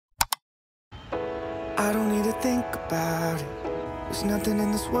I don't need to think about it. There's nothing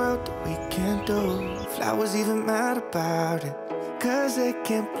in this world that we can't do. Flowers even mad about it, 'cause they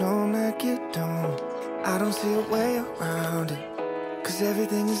can't bloom like you don't. I don't see a way around it, 'cause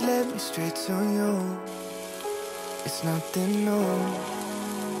everything has led me straight to you. It's nothing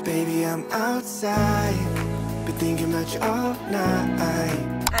new. Baby, I'm outside, been thinking about you all night.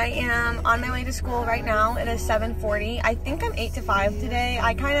 I am on my way to school right now. It is 7:40. I think I'm 8 to 5 today.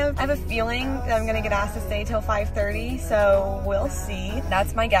 I have a feeling that I'm gonna get asked to stay till 5:30, so we'll see.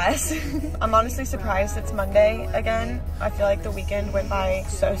 That's my guess. I'm honestly surprised it's Monday again. I feel like the weekend went by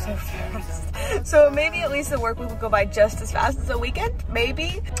so fast. So maybe at least the work week will go by just as fast as the weekend,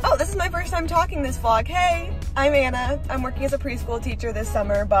 maybe. Oh, this is my first time talking this vlog. Hey, I'm Anna. I'm working as a preschool teacher this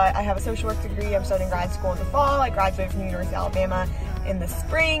summer, but I have a social work degree. I'm starting grad school in the fall. I graduated from the University of Alabama in the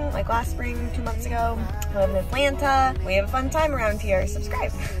spring, like last spring, 2 months ago. I live in Atlanta. We have a fun time around here.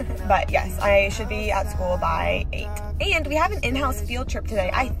 Subscribe. But yes, I should be at school by 8. And we have an in-house field trip today.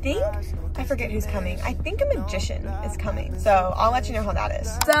 I forget who's coming. I think a magician is coming. So I'll let you know how that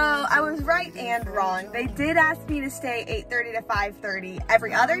is. So I was right and wrong. They did ask me to stay 8:30 to 5:30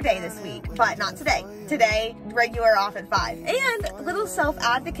 every other day this week, but not today. Today, regular off at 5. And a little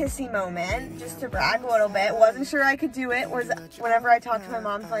self-advocacy moment, just to brag a little bit. Wasn't sure I could do it. Was whenever I talked to my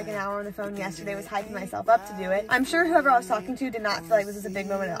mom for like an hour on the phone yesterday, was hyping myself up to do it. I'm sure whoever I was talking to did not feel like this was a big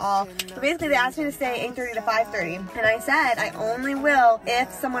moment at all. But basically they asked me to stay 8:30 to 5:30. And I said I only will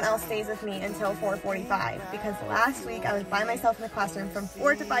if someone else stays with me until 4:45, because last week I was by myself in the classroom from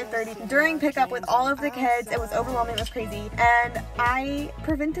 4 to 5:30 during pickup with all of the kids. It was overwhelming, it was crazy, and I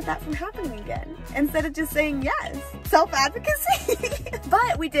prevented that from happening again instead of just saying yes. Self-advocacy.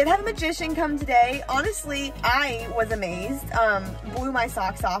 But we did have a magician come today. Honestly, I was amazed. Blew my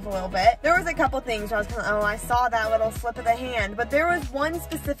socks off a little bit. There was a couple things where I was kind of, oh, I saw that little slip of the hand, but there was one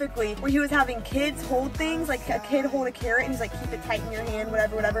specifically where he was having kids hold things, like a kid hold a carrot and he's like, keep it tight in your hand,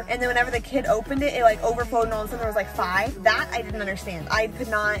 whatever. And then whenever the kid opened it, it like overflowed and all of a sudden there was like 5. That I didn't understand. I could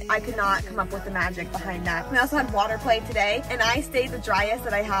not come up with the magic behind that. We also had water play today, and I stayed the driest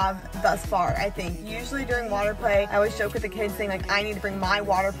that I have thus far, I think. Usually during water play, I always joke with the kids saying like, I need to bring my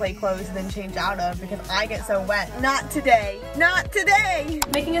water play clothes and then change out of because I get so wet. Not today. Not today.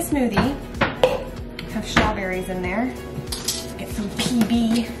 Making a smoothie. Have strawberries in there. Get some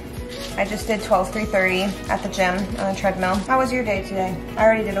PB. I just did 12:30 at the gym on the treadmill. How was your day today? I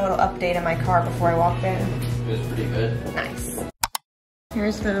already did a little update in my car before I walked in. It was pretty good. Nice.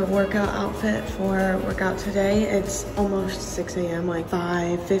 Here's the workout outfit for workout today. It's almost 6 a.m., like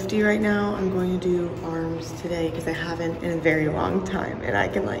 5:50 right now. I'm going to do arms today because I haven't in a very long time, and I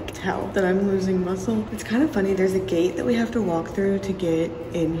can like tell that I'm losing muscle. It's kind of funny. There's a gate that we have to walk through to get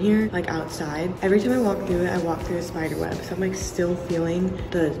in here, like outside. Every time I walk through it, I walk through a spider web. So I'm like still feeling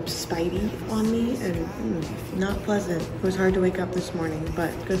the spidey on me, and not pleasant. It was hard to wake up this morning,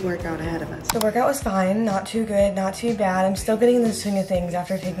 but good workout ahead of us. The workout was fine, not too good, not too bad. I'm still getting in the swing of things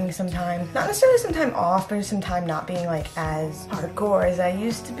after taking some time, not necessarily some time off, but just some time not being like as hardcore as I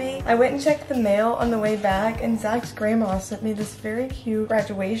used to be. I went and checked the mail on the way back, and Zach's grandma sent me this very cute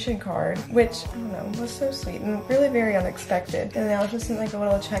graduation card, which, I don't know, was so sweet and really very unexpected. And then I also sent like a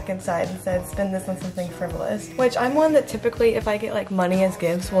little check inside and said, spend this on something frivolous, which I'm one that typically, if I get like money as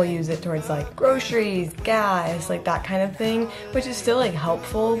gifts, will use it towards like groceries, gas, like that kind of thing, which is still like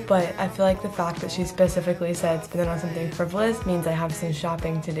helpful, but I feel like the fact that she specifically said spend it on something frivolous means I have some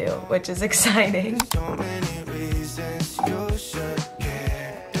shopping to do, which is exciting. So many reasons you should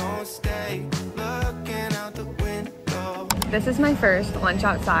care. Don't stay looking out the window. This is my first lunch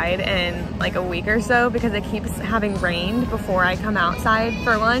outside in like a week or so because it keeps having rained before I come outside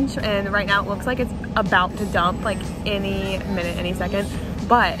for lunch, and right now it looks like it's about to dump like any minute, any second,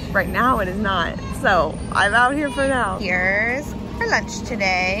 but right now it is not. So I'm out here for now. Here's for lunch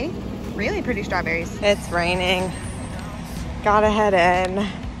today. Really pretty strawberries. It's raining. Gotta head in.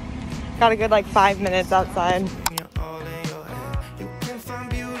 Got a good like 5 minutes outside.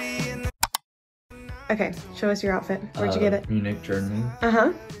 Okay, show us your outfit. Where'd you get it? Munich, Germany.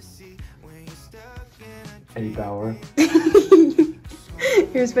 Uh-huh. Eddie Bauer.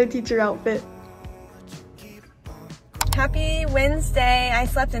 Here's my teacher outfit. Happy Wednesday. I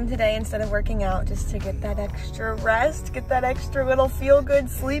slept in today instead of working out just to get that extra rest, get that extra little feel-good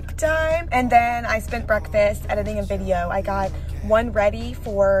sleep time. And then I spent breakfast editing a video. I got one ready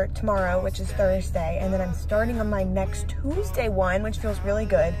for tomorrow, which is Thursday, and then I'm starting on my next Tuesday one, which feels really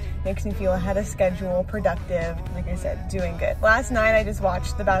good. Makes me feel ahead of schedule, productive, like I said, doing good. Last night I just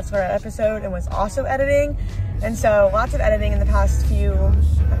watched the Bachelor episode and was also editing, and so lots of editing in the past few, I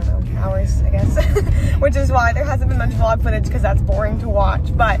don't know, hours, I guess, which is why there hasn't been much vlog footage because that's boring to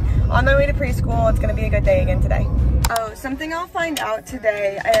watch, but on my way to preschool. It's gonna be a good day again today. Oh, something I'll find out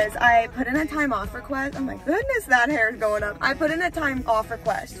today is I put in a time off request. Oh my goodness, that hair is going up. I put in a time off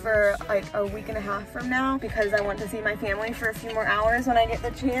request for like a week and a half from now because I want to see my family for a few more hours when I get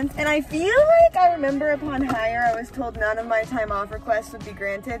the chance. And I feel like I remember upon hire, I was told none of my time off requests would be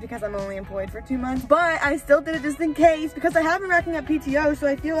granted because I'm only employed for 2 months. But I still did it just in case because I have been racking up PTO, so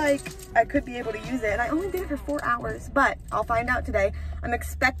I feel like I could be able to use it. And I only did it for 4 hours, but I'll find out today. I'm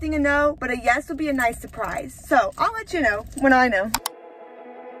expecting a no, but a yes would be a nice surprise. So I'll let you know when I know.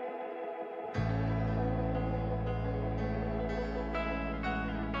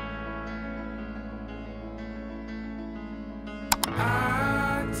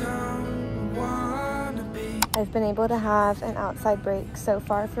 I've been able to have an outside break so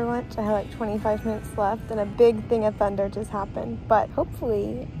far for lunch. I have like 25 minutes left and a big thing of thunder just happened, but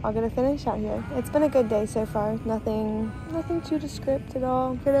hopefully I'll get a finish out here. It's been a good day so far. Nothing too descriptive at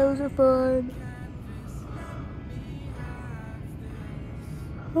all. Kiddos are fun.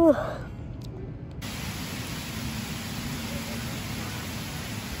 Whew.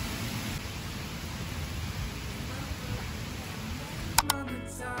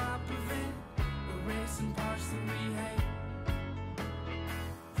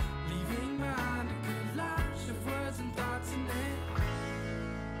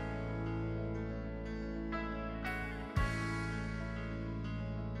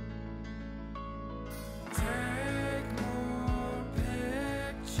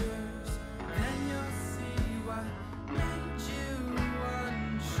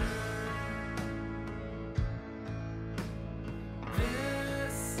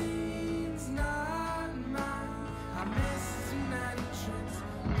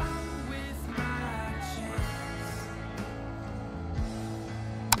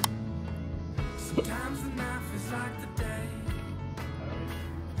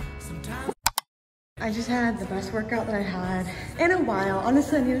 I just had the best workout that I had in a while.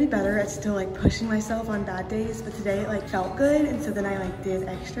 Honestly, I need to be better at still like pushing myself on bad days, but today it like felt good, and so then I like did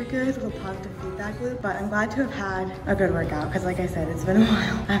extra good with a positive feedback loop. But I'm glad to have had a good workout because like I said, it's been a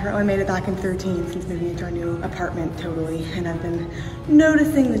while. I haven't really made it back in 13 since moving into our new apartment totally, and I've been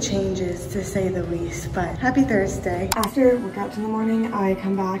noticing the changes to say the least. But happy Thursday. After workouts in the morning, I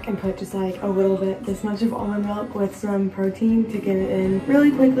come back and put just like a little bit, this much of almond milk with some protein to get it in really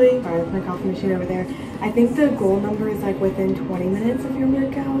quickly. Sorry, that's my coffee machine over there. I think the goal number is like within 20 minutes of your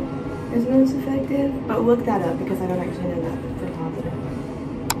workout is most effective, but look that up because I don't actually know that for positive.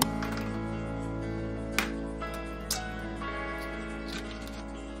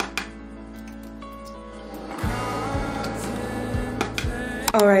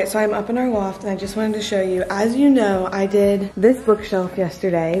 All right, so I'm up in our loft and I just wanted to show you, as you know, I did this bookshelf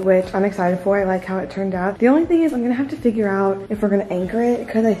yesterday, which I'm excited for. I like how it turned out. The only thing is I'm gonna have to figure out if we're gonna anchor it,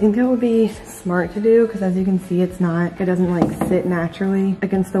 because I think that would be smart to do, because as you can see, it doesn't like sit naturally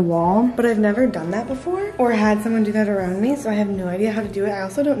against the wall. But I've never done that before or had someone do that around me, so I have no idea how to do it. I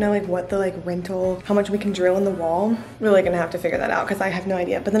also don't know like what the like rental, how much we can drill in the wall. Really gonna have to figure that out because I have no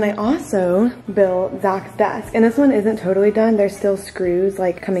idea. But then I also built Zach's desk, and this one isn't totally done. There's still screws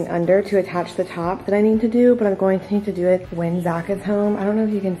like coming under to attach the top that I need to do, but I'm going to need to do it when Zach is home. I don't know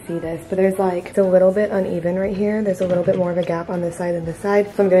if you can see this, but there's like, it's a little bit uneven right here. There's a little bit more of a gap on this side and this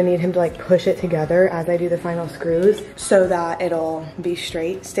side. So I'm gonna need him to like push it together as I do the final screws so that it'll be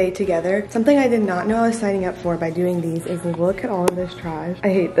straight, stay together. Something I did not know I was signing up for by doing these is look at all of this trash. I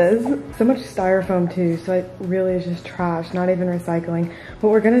hate this. So much styrofoam too, so it really is just trash, not even recycling.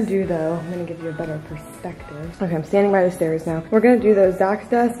 What we're gonna do though, I'm gonna give you a better perspective. Okay, I'm standing by the stairs now. We're gonna do those. Zach's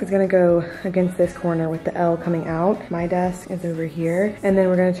desk is gonna go against this corner with the L coming out. My desk is over here. And then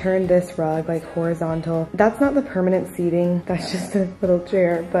we're gonna turn this rug like horizontal. That's not the permanent seating, that's just a little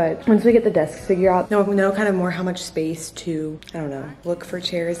chair. But once we get the desks figured out, know kind of more how much space to, I don't know, look for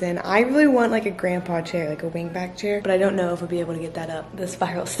chairs in. I really want like a grandpa chair, like a wingback chair, but I don't know if we'll be able to get that up the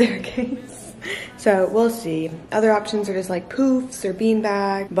spiral staircase. So we'll see. Other options are just like poofs or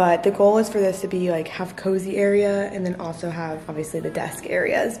beanbag, but the goal is for this to be like have cozy area and then also have obviously the desk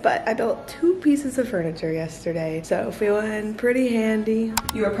areas. But I built 2 pieces of furniture yesterday, so feeling pretty handy.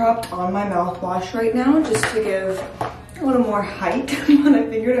 You are propped on my mouthwash right now just to give a little more height, but I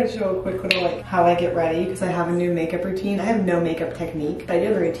figured I'd show a quick little like how I get ready because I have a new makeup routine. I have no makeup technique, but I do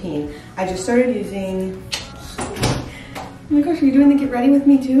have a routine. I just started using, oh my gosh, are you doing the get ready with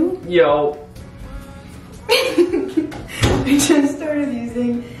me too? Yo. I just started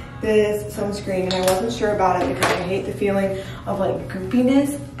using this sunscreen and I wasn't sure about it because I hate the feeling of like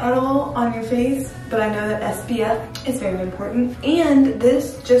goofiness at all on your face, but I know that SPF is very important. And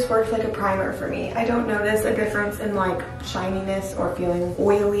this just works like a primer for me. I don't notice a difference in like shininess or feeling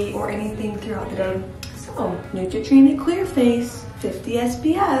oily or anything throughout the day. So, Neutrogena Clear Face 50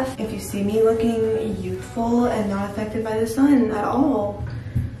 SPF. If you see me looking youthful and not affected by the sun at all,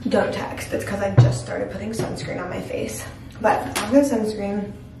 don't text. It's because I just started putting sunscreen on my face. But I've got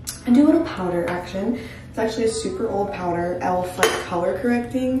sunscreen. I do a little powder action. It's actually a super old powder, e.l.f. like color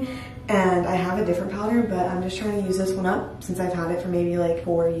correcting. And I have a different powder, but I'm just trying to use this one up since I've had it for maybe like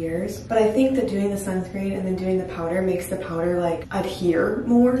 4 years. But I think that doing the sunscreen and then doing the powder makes the powder like adhere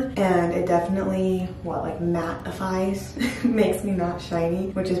more. And it definitely, like mattifies, makes me not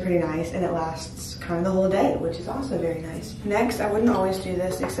shiny, which is pretty nice. And it lasts kind of the whole day, which is also very nice. Next, I wouldn't always do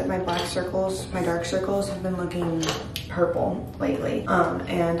this, except my black circles, my dark circles have been looking purple lately.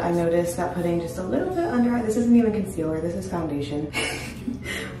 And I noticed that putting just a little bit under, this isn't even concealer, this is foundation.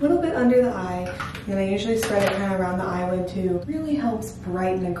 A little bit under the eye, and I usually spread it kind of around the eyelid too. Really helps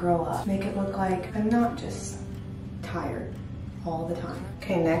brighten a girl up, make it look like I'm not just tired all the time.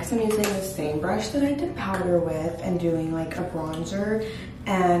 Okay, next I'm using the same brush that I did powder with and doing like a bronzer.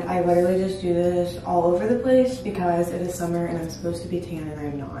 And I literally just do this all over the place because it is summer and I'm supposed to be tan and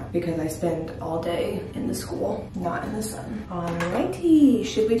I'm not because I spend all day in the school, not in the sun. Alrighty,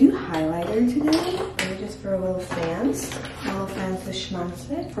 should we do highlighter today? Maybe just for a little fancy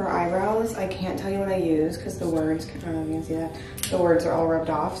schmancy. For eyebrows, I can't tell you what I use because the words, I don't know if you can see that, the words are all rubbed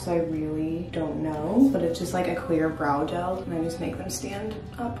off, so I really don't know. But it's just like a clear brow gel and I just make them stand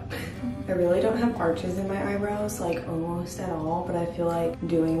up. I really don't have arches in my eyebrows, like almost at all, but I feel like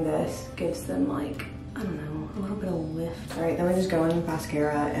doing this gives them like, I don't know, a little bit of lift. All right, then we just go in with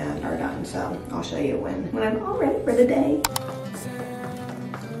mascara and are done. So I'll show you when I'm all ready for the day.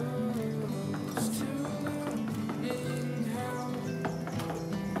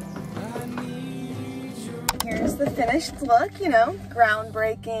 Here's the finished look, you know,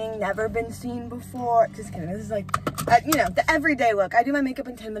 groundbreaking, never been seen before. Just kidding, this is like, you know, the everyday look. I do my makeup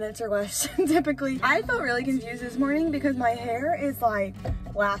in 10 minutes or less, typically. I felt really confused this morning because my hair is like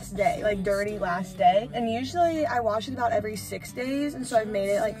last day, like dirty last day. And usually I wash it about every 6 days. And so I've made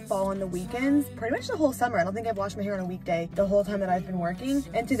it like fall on the weekends, pretty much the whole summer. I don't think I've washed my hair on a weekday the whole time that I've been working.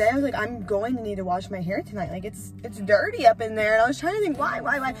 And today I was like, I'm going to need to wash my hair tonight. Like it's dirty up in there. And I was trying to think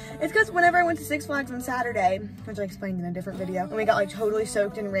why? It's because whenever I went to Six Flags on Saturday, which I explained in a different video, and we got like totally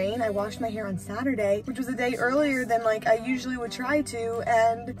soaked in rain, I washed my hair on Saturday, which was a day earlier than like I usually would try to.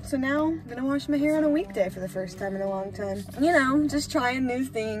 And so now I'm gonna wash my hair on a weekday for the first time in a long time. You know, just trying new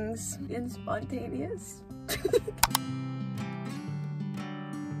things and spontaneous.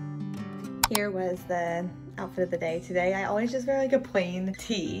 Here was the outfit of the day today. I always just wear like a plain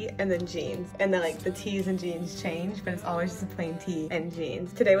tee and then jeans, and then like the tees and jeans change, but it's always just a plain tee and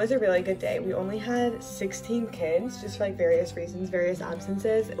jeans. Today was a really good day. We only had 16 kids just for like various reasons, various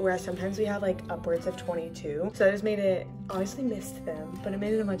absences, whereas sometimes we have like upwards of 22. So I just made it, obviously missed them, but it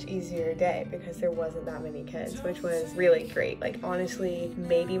made it a much easier day because there wasn't that many kids, which was really great. Like honestly,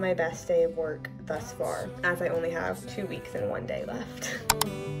 maybe my best day of work thus far, as I only have 2 weeks and 1 day left.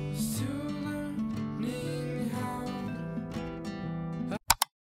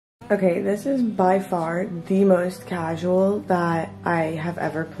 Okay, this is by far the most casual that I have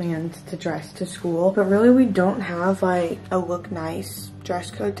ever planned to dress to school, but really we don't have like a look nice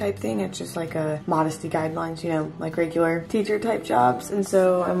dress code type thing. It's just like a modesty guidelines, you know, like regular teacher type jobs. And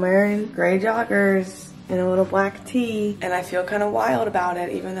so I'm wearing gray joggers and a little black tee, and I feel kind of wild about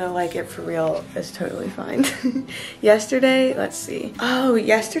it, even though like it for real is totally fine. Yesterday, let's see. Oh,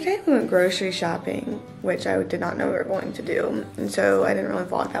 yesterday we went grocery shopping, which I did not know we were going to do. And so I didn't really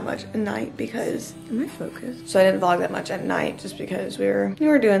vlog that much at night because, am I focused? So I didn't vlog that much at night just because we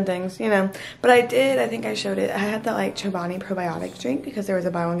were doing things, you know. But I did, I think I showed it. I had that like Chobani probiotic drink because there was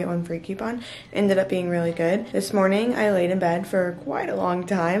a buy one get one free coupon. Ended up being really good. This morning I laid in bed for quite a long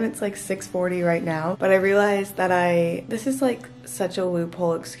time. It's like 6:40 right now, but I realized that this is like such a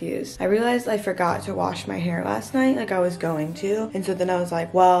loophole excuse. I realized I forgot to wash my hair last night like I was going to, and so then I was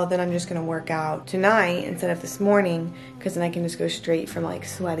like, well, then I'm just gonna work out tonight instead of this morning, because then I can just go straight from like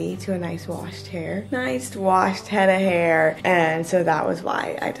sweaty to a nice washed hair. Nice washed head of hair. And so that was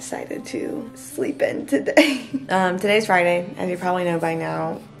why I decided to sleep in today. Today's Friday, as you probably know by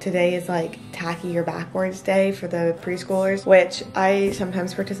now. Today is like tacky or backwards day for the preschoolers, which I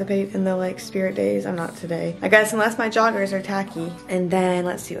sometimes participate in the like spirit days. I'm not today, I guess, unless my joggers are tacky cookie. And then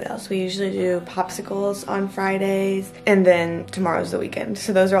let's see what else. We usually do popsicles on Fridays, and then tomorrow's the weekend.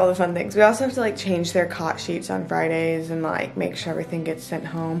 So those are all the fun things. We also have to like change their cot sheets on Fridays and like make sure everything gets sent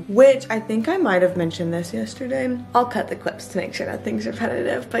home, which I think I might have mentioned this yesterday. I'll cut the clips to make sure that things are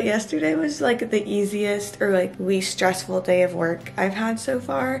repetitive, but yesterday was like the easiest or like least stressful day of work I've had so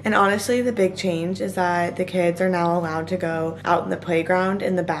far. And honestly, the big change is that the kids are now allowed to go out in the playground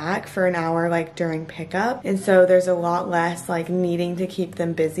in the back for an hour like during pickup, and so there's a lot less like needing to keep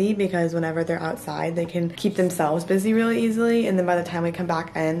them busy, because whenever they're outside they can keep themselves busy really easily. And then by the time we come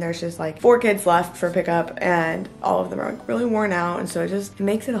back in, there's just like 4 kids left for pickup and all of them are like really worn out, and so it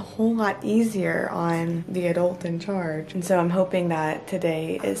makes it a whole lot easier on the adult in charge. And so I'm hoping that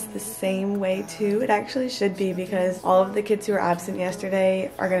today is the same way too. It actually should be, because all of the kids who were absent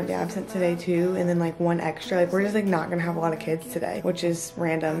yesterday are going to be absent today too, and then like 1 extra. Like we're just like not gonna have a lot of kids today, which is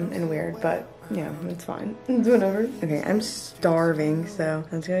random and weird, but yeah, it's fine. It's whatever. Okay, I'm starving, so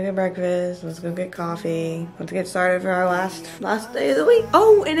let's go get breakfast. Let's go get coffee. Let's get started for our last day of the week.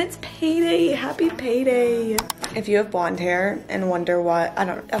 Oh, and it's payday. Happy payday. If you have blonde hair and wonder what, I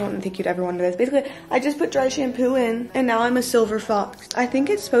don't think you'd ever wonder this. Basically, I just put dry shampoo in and now I'm a silver fox. I think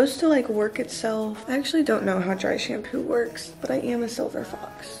it's supposed to like work itself. I actually don't know how dry shampoo works, but I am a silver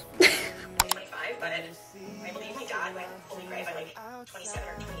fox. 25, but I believe my dad went fully gray by like 27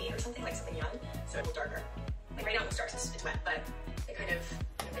 or 28 or something, like something young, so it will darker. Like right now it starts, it's wet, but it kind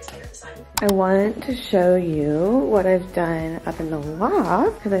of gets lighter in the sun. I want to show you what I've done up in the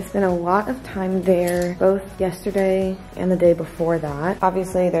loft, because I spent a lot of time there both yesterday and the day before that.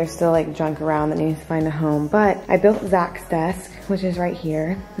 Obviously there's still like junk around that needs to find a home, but I built Zach's desk, which is right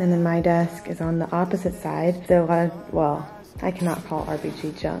here, and then my desk is on the opposite side. So a lot of, well, I cannot call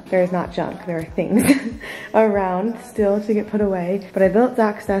RBG junk. There is not junk. There are things around still to get put away. But I built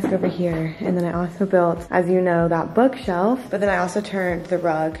Zach's desk over here. And then I also built, as you know, that bookshelf. But then I also turned the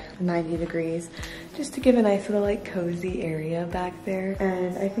rug 90 degrees just to give a nice little like cozy area back there.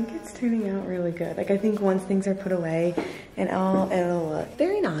 And I think it's turning out really good. Like I think once things are put away and all, it'll look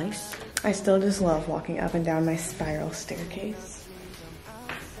very nice. I still just love walking up and down my spiral staircase.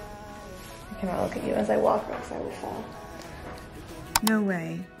 I cannot look at you as I walk or else I will fall. No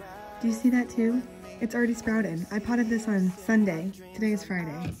way. Do you see that too? It's already sprouted. I potted this on Sunday. Today is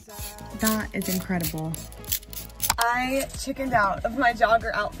Friday. That is incredible. I chickened out of my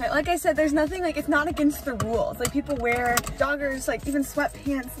jogger outfit. Like I said, there's nothing, like it's not against the rules. Like people wear joggers, like even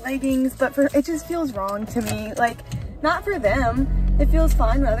sweatpants, leggings, but it just feels wrong to me. Like not for them. It feels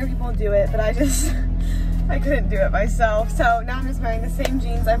fine when other people do it, but I couldn't do it myself. So now I'm just wearing the same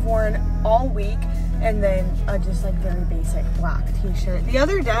jeans I've worn all week, and then a just like very basic black t-shirt. The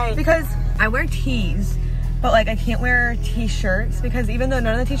other day, because I wear tees, but like I can't wear t-shirts, because even though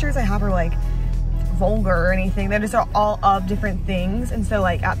none of the t-shirts I have are like vulgar or anything, they just are all of different things. And so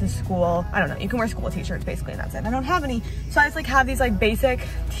like at the school, I don't know, you can wear school t-shirts basically, and that's it. I don't have any, so I just like have these like basic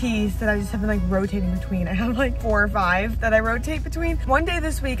tees that I just have been like rotating between. I have like 4 or 5 that I rotate between. One day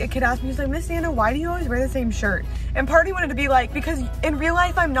this week, a kid asked me, he's like, Miss Anna, why do you always wear the same shirt? And part of me wanted to be like, because in real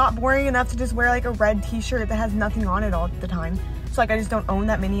life I'm not boring enough to just wear like a red t-shirt that has nothing on it all the time. So like I just don't own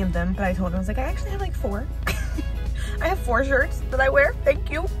that many of them. But I told him, I was like, I actually have like 4. I have 4 shirts that I wear, thank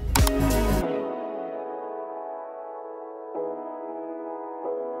you.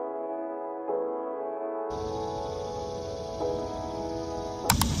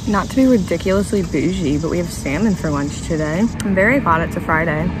 Not to be ridiculously bougie, but we have salmon for lunch today. I'm very glad it's a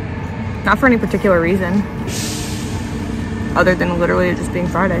Friday. Not for any particular reason, other than literally it just being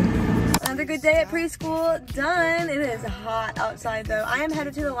Friday. Another good day at preschool done. It is hot outside though. I am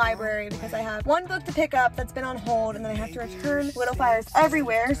headed to the library because I have 1 book to pick up that's been on hold, and then I have to return Little Fires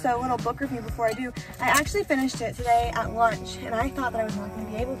Everywhere, so a little book review before I do. I actually finished it today at lunch, and I thought that I was not going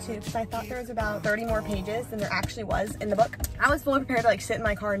to be able to, because I thought there was about 30 more pages than there actually was in the book. I was fully prepared to like sit in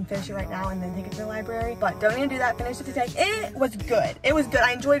my car and finish it right now and then take it to the library, but don't need to do that. Finished it today. It was good. It was good.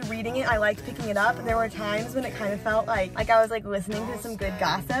 I enjoyed reading it. I liked picking it up. There were times when it kind of felt like I was like listening to some good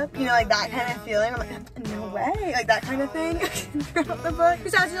gossip, you know, like that kind of feeling. I'm like, no way, like that kind of thing throughout the book.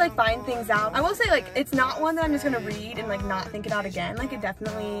 Just as you like find things out. I will say, like, it's not one that I'm just gonna read and like not think about again. Like it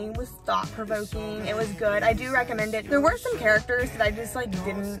definitely was thought-provoking. It was good. I do recommend it. There were some characters that I just like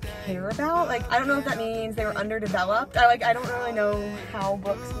didn't care about. Like I don't know if that means they were underdeveloped. I don't really know how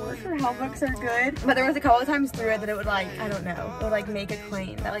books work or how books are good, but there was a couple of times through it that it would like, I don't know, it would like make a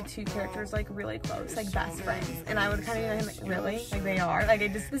claim that like 2 characters like really close, like best friends, and I would kind of like, really? Like they are? Like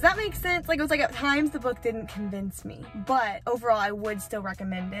it just, does that make sense? Like it was like at times the book didn't convince me, but overall I would still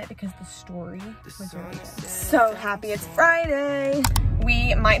recommend it because the story was really good. So happy it's Friday.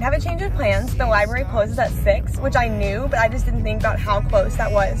 We might have a change of plans. The library closes at 6, which I knew, but I just didn't think about how close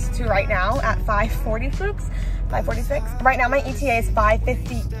that was to right now at 5:46. Right now my ETA is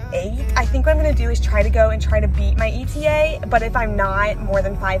 5:58. I think what I'm gonna do is try to go and try to beat my ETA, but if I'm not more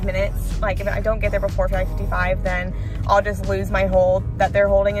than 5 minutes, like if I don't get there before 5:55, then I'll just lose my hold that they're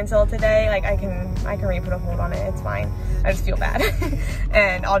holding until today. Like I can re-put a hold on it, it's fine. I just feel bad.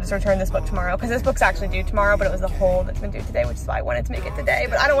 And I'll just return this book tomorrow, because this book's actually due tomorrow, but it was the hold that's been due today, which is why I wanted to make it today.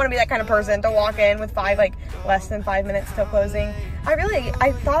 But I don't want to be that kind of person to walk in with less than 5 minutes till closing.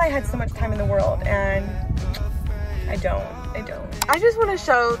 I thought I had so much time in the world, and I don't. I just want to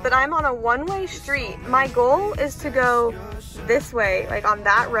show that I'm on a one-way street. My goal is to go this way, like on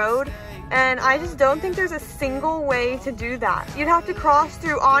that road, and I just don't think there's a single way to do that. You'd have to cross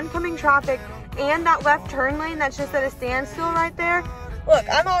through oncoming traffic and that left turn lane that's just at a standstill right there. Look,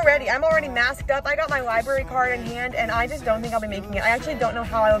 I'm already masked up. I got my library card in hand, and I just don't think I'll be making it. I actually don't know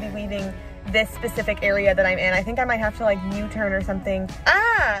how I will be leaving this specific area that I'm in. I think I might have to like U-turn or something.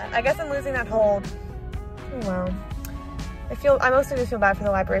 I guess I'm losing that hold. Oh, wow. I mostly just feel bad for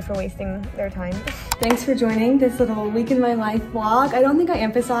the library for wasting their time. Thanks for joining this little week in my life vlog. I don't think I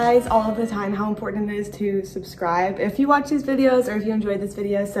emphasize all of the time how important it is to subscribe if you watch these videos or if you enjoyed this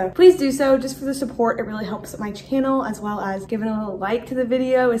video. So please do so, just for the support. It really helps my channel, as well as giving a little like to the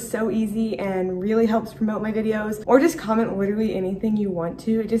video is so easy and really helps promote my videos. Or just comment literally anything you want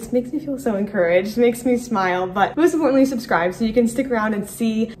to. It just makes me feel so encouraged, makes me smile. But most importantly, subscribe so you can stick around and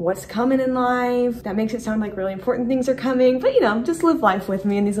see what's coming in life. That makes it sound like really important things are coming. But you know, just live life with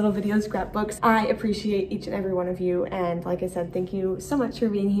me in these little video scrapbooks. I appreciate each and every one of you. And like I said, thank you so much for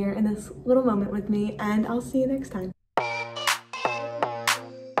being here in this little moment with me, and I'll see you next time.